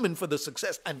people coming for the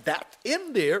success. And that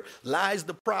in there lies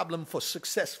the problem for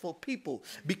successful people.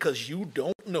 Because you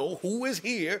don't know who is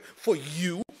here for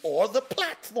you or the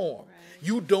platform. Right.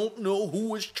 You don't know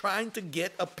who is trying to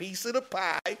get a piece of the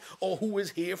pie or who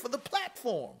is here for the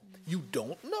platform. You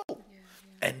don't know. Yeah.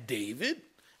 And David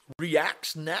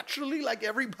reacts naturally like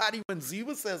everybody when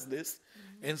Ziba says this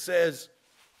and says,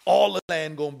 all the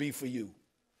land gonna be for you.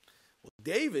 Well,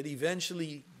 David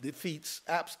eventually defeats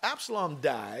Absalom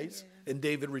dies and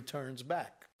David returns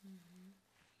back.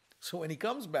 So when he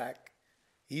comes back,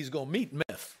 he's gonna meet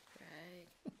Meph.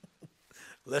 Right.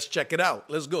 Let's check it out.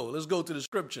 Let's go to the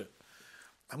scripture.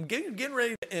 I'm getting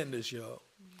ready to end this, y'all.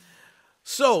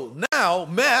 So now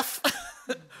Meph,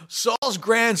 Saul's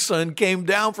grandson, came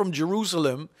down from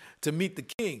Jerusalem to meet the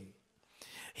king.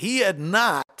 He had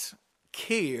not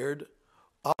cared.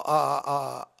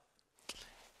 Am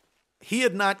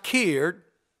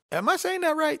I saying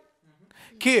that right?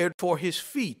 Cared for his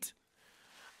feet,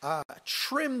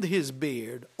 trimmed his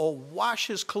beard, or washed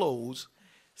his clothes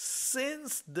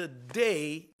since the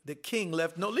day the king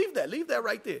left. No, leave that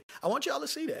right there. I want y'all to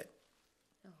see that.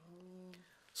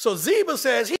 So Ziba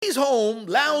says he's home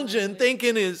lounging,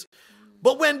 thinking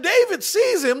but when David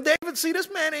sees him, David see this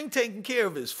man ain't taking care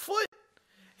of his foot.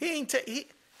 He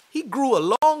grew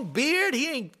a long beard. He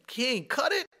ain't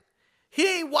cut it.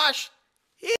 He ain't washed.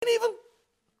 He ain't even.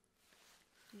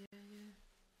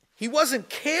 He wasn't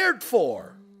cared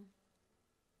for.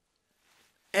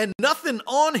 And nothing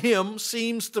on him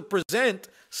seems to present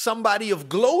somebody of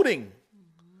gloating.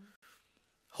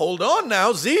 Hold on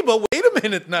now, Ziba. Wait a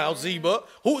minute now, Ziba.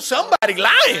 Somebody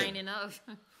lying.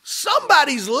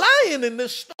 Somebody's lying in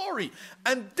this story.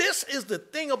 And this is the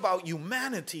thing about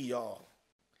humanity, y'all.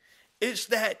 It's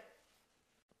that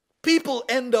people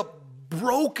end up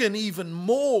broken even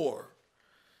more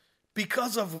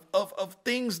because of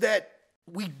things that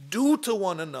we do to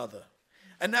one another.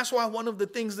 And that's why one of the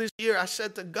things this year I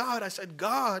said to God,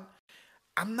 God,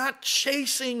 I'm not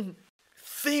chasing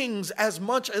things as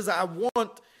much as I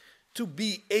want to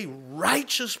be a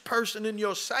righteous person in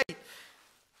your sight.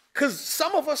 Because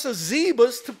some of us are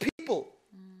Zebas to people.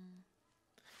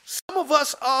 Some of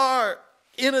us are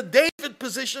in a David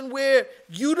position where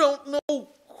you don't know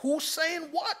who's saying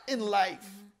what in life.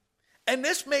 And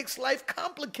this makes life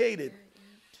complicated.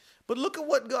 But look at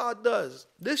what God does.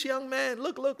 This young man,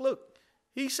 look.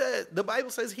 He said, the Bible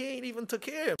says he ain't even took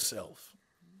care of himself.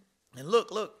 And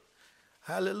look,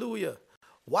 hallelujah.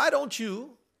 Why don't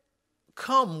you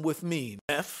come with me,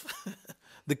 Meph?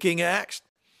 The king asked.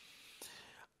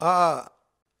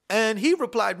 And he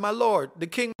replied, my lord, the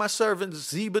king, my servant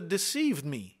Ziba deceived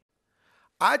me.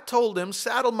 I told him,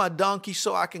 saddle my donkey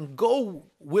so I can go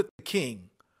with the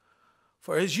king.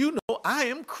 For as you know, I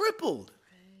am crippled.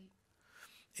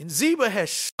 And Ziba has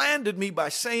slandered me by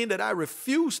saying that I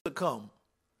refuse to come.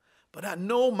 But I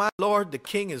know my lord, the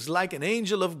king, is like an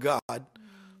angel of God.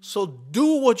 So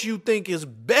do what you think is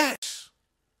best.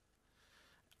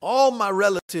 All my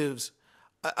relatives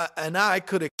and I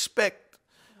could expect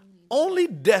only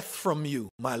death from you,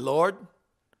 my lord.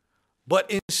 But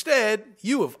instead,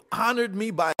 you have honored me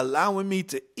by allowing me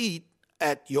to eat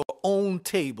at your own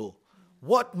table.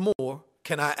 What more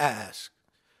can I ask?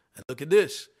 And look at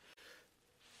this.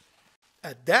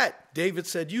 At that, David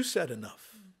said, you said enough.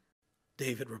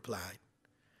 David replied,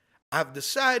 I've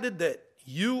decided that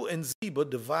you and Ziba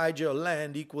divide your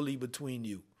land equally between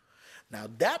you. Now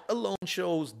that alone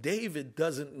shows David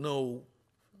doesn't know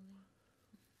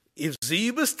if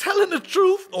Ziba's telling the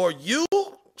truth or you.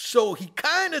 So he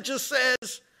kind of just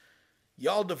says,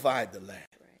 y'all divide the land.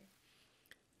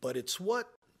 But it's what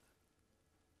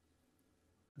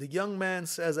the young man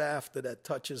says after that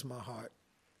touches my heart.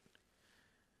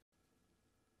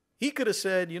 He could have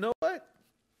said, you know what?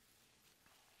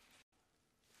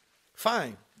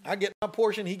 Fine, I get my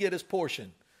portion, he get his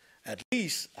portion. At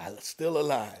least I'm still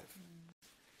alive.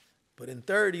 But in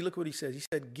 30, look what he says. He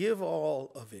said, give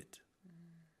all of it.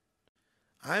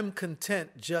 I'm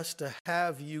content just to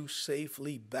have you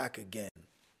safely back again,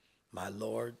 my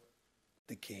lord,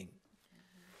 the king.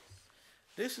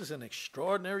 This is an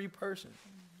extraordinary person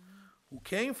who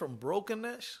came from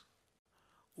brokenness,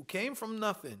 who came from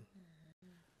nothing,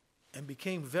 and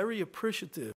became very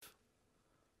appreciative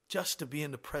just to be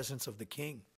in the presence of the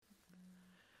king.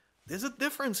 There's a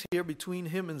difference here between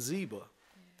him and Ziba.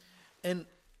 And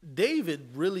David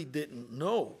really didn't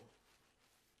know.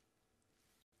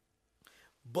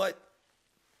 But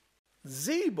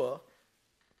Ziba,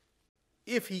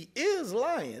 if he is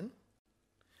lying,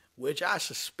 which I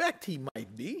suspect he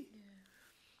might be,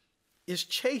 is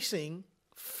chasing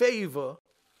favor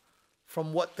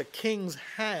from what the king's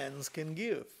hands can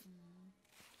give.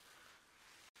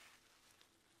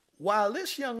 While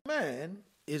this young man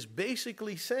is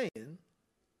basically saying,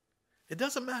 it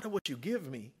doesn't matter what you give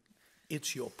me,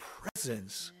 it's your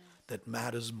presence that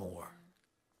matters more.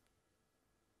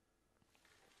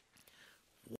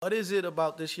 What is it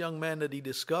about this young man that he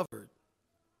discovered?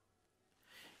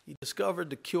 He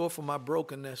discovered the cure for my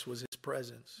brokenness was his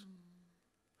presence.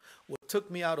 What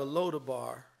took me out of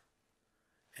Lodabar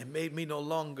and made me no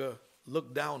longer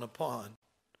looked down upon.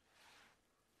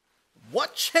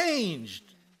 What changed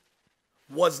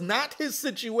was not his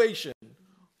situation,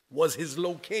 was his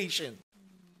location.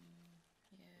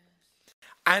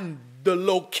 And the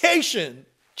location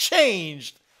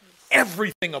changed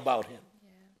everything about him.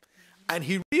 And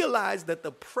he realized that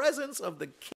the presence of the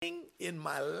king in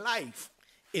my life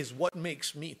is what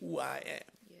makes me who I am.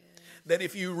 Yes. That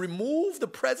if you remove the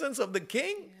presence of the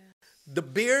king, the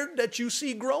beard that you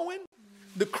see growing,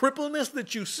 the crippleness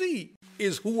that you see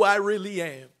is who I really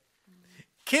am.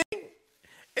 King,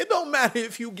 it don't matter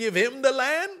if you give him the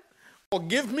land or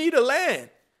give me the land.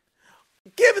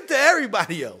 Give it to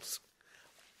everybody else.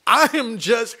 I am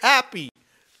just happy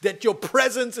that your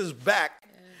presence is back,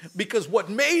 because what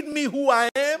made me who I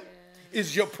am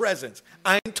is your presence.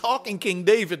 I ain't talking King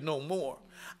David no more.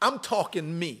 I'm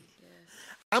talking me.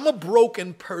 I'm a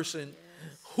broken person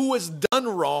who has done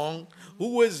wrong,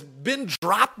 who has been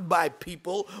dropped by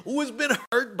people, who has been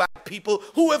hurt by people,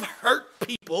 who have hurt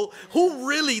people, who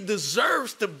really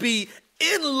deserves to be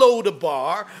in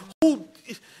Lodabar.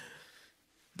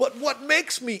 But what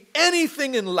makes me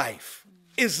anything in life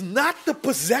is not the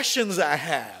possessions I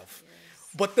have,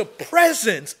 but the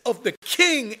presence of the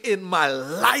king in my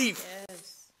life.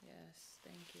 Yes. Yes.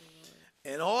 Thank you, Lord.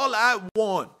 And all I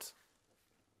want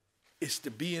is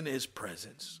to be in his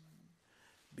presence.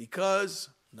 Because,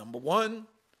 number one,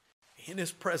 in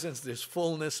his presence there's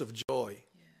fullness of joy.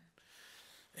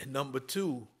 And number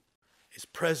two, his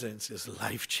presence is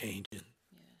life-changing.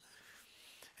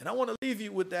 And I want to leave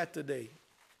you with that today.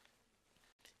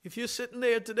 If you're sitting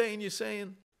there today and you're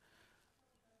saying,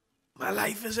 my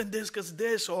life isn't this because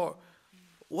this, or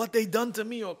what they done to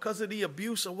me, or because of the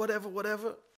abuse, or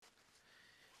whatever.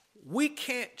 We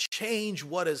can't change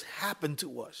what has happened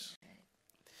to us.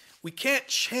 We can't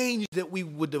change that we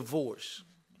were divorced.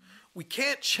 We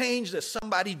can't change that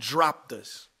somebody dropped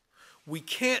us. We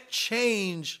can't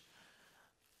change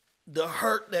the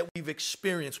hurt that we've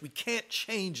experienced. We can't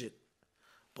change it.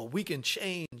 But we can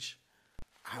change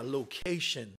our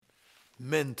location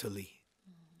mentally.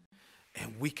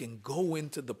 And we can go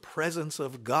into the presence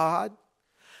of God.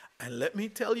 And let me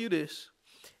tell you this,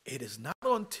 it is not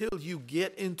until you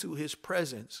get into his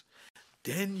presence,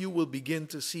 then you will begin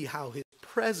to see how his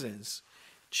presence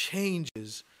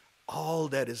changes all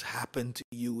that has happened to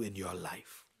you in your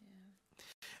life.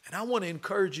 And I want to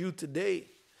encourage you today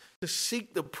to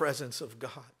seek the presence of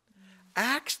God.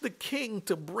 Ask the king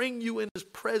to bring you in his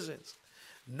presence.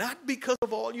 Not because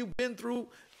of all you've been through.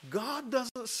 God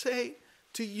doesn't say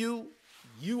to you,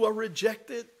 you are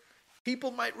rejected.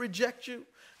 People might reject you.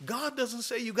 God doesn't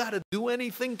say you got to do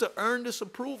anything to earn this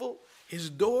approval. His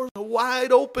doors are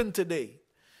wide open today.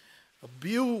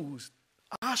 Abused,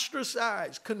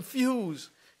 ostracized, confused.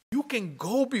 You can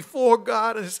go before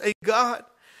God and say, God,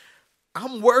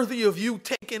 I'm worthy of you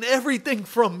taking everything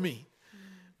from me.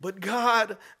 But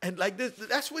God, and like this,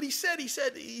 that's what he said. He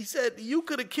said, you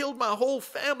could have killed my whole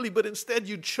family, but instead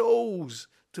you chose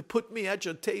to put me at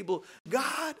your table.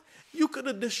 God, you could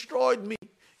have destroyed me.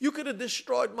 You could have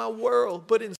destroyed my world,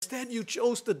 but instead you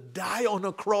chose to die on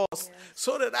a cross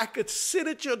so that I could sit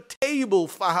at your table,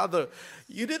 Father.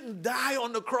 You didn't die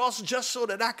on the cross just so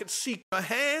that I could seek your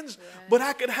hands, but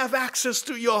I could have access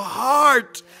to your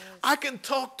heart. I can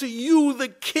talk to you, the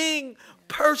King,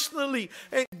 personally.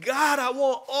 And God, I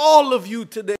want all of you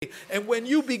today. And when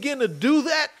you begin to do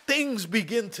that, things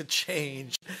begin to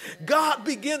change. God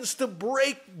begins to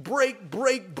break.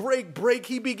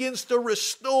 He begins to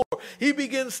restore. He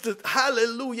begins to,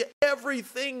 hallelujah,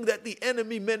 everything that the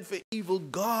enemy meant for evil,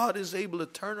 God is able to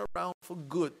turn around for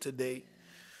good today.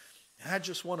 I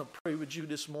just want to pray with you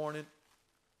this morning.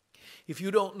 If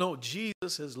you don't know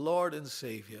Jesus as Lord and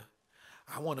Savior,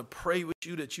 I want to pray with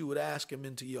you that you would ask him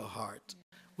into your heart.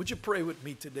 Would you pray with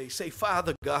me today? Say,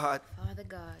 Father God, Father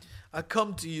God, I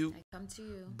come to you,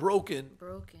 broken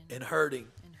and hurting.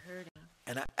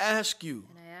 And I ask you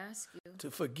to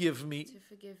forgive me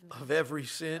of every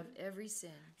sin.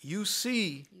 You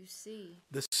see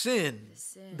the sin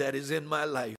that is in my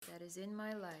life.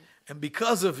 And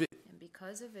because of it,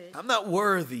 I'm not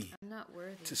worthy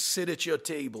to sit at your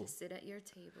table.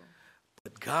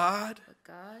 But God,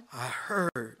 I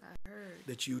heard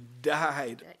that you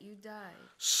died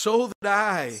so that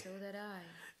I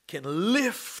can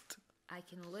lift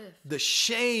the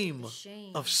shame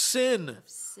of sin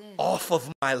off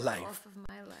of my life.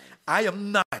 I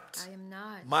am not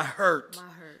my hurt,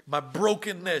 my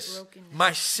brokenness,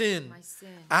 my sin.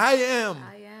 I am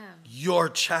your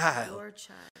child.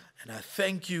 And I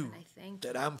thank you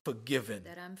that I'm forgiven.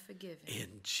 In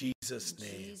Jesus'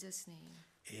 name.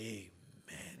 Amen.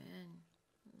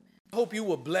 I hope you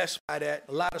were blessed by that.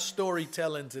 A lot of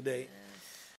storytelling today.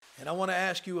 And I want to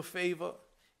ask you a favor.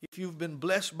 If you've been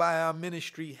blessed by our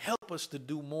ministry, help us to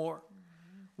do more.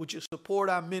 Would you support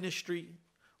our ministry?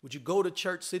 Would you go to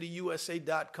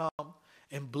churchcityusa.com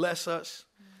and bless us?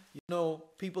 You know,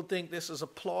 people think this is a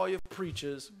ploy of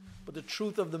preachers, But the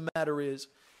truth of the matter is,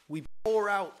 we pour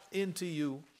out into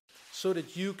you so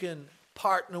that you can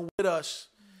partner with us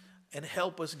and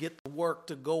help us get the work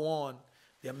to go on.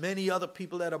 There are many other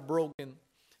people that are broken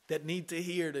that need to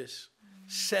hear this.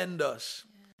 Send us.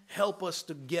 Help us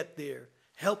to get there.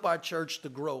 Help our church to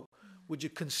grow. Would you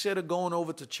consider going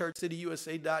over to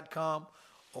churchcityusa.com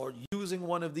or using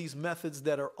one of these methods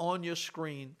that are on your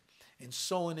screen and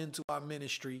sowing into our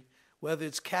ministry, whether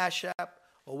it's Cash App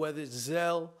or whether it's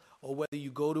Zelle or whether you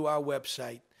go to our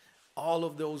website. All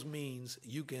of those means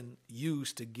you can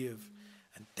use to give.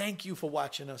 And thank you for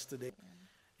watching us today.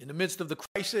 In the midst of the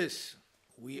crisis,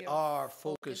 we are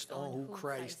focused on who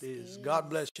Christ is. God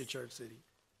bless you, Church City.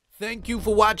 Thank you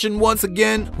for watching once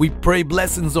again. We pray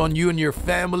blessings on you and your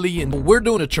family. And we're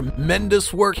doing a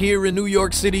tremendous work here in New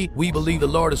York City. We believe the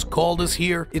Lord has called us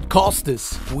here. It cost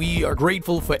us. We are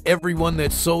grateful for everyone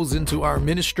that sows into our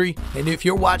ministry. And if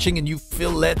you're watching and you feel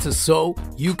led to sow,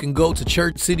 you can go to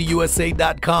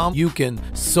churchcityusa.com. You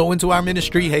can sow into our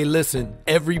ministry. Hey, listen,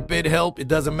 every bit help. It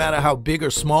doesn't matter how big or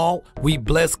small. We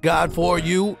bless God for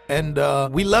you. And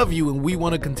we love you. And we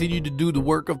want to continue to do the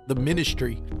work of the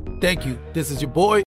ministry. Thank you. This is your boy,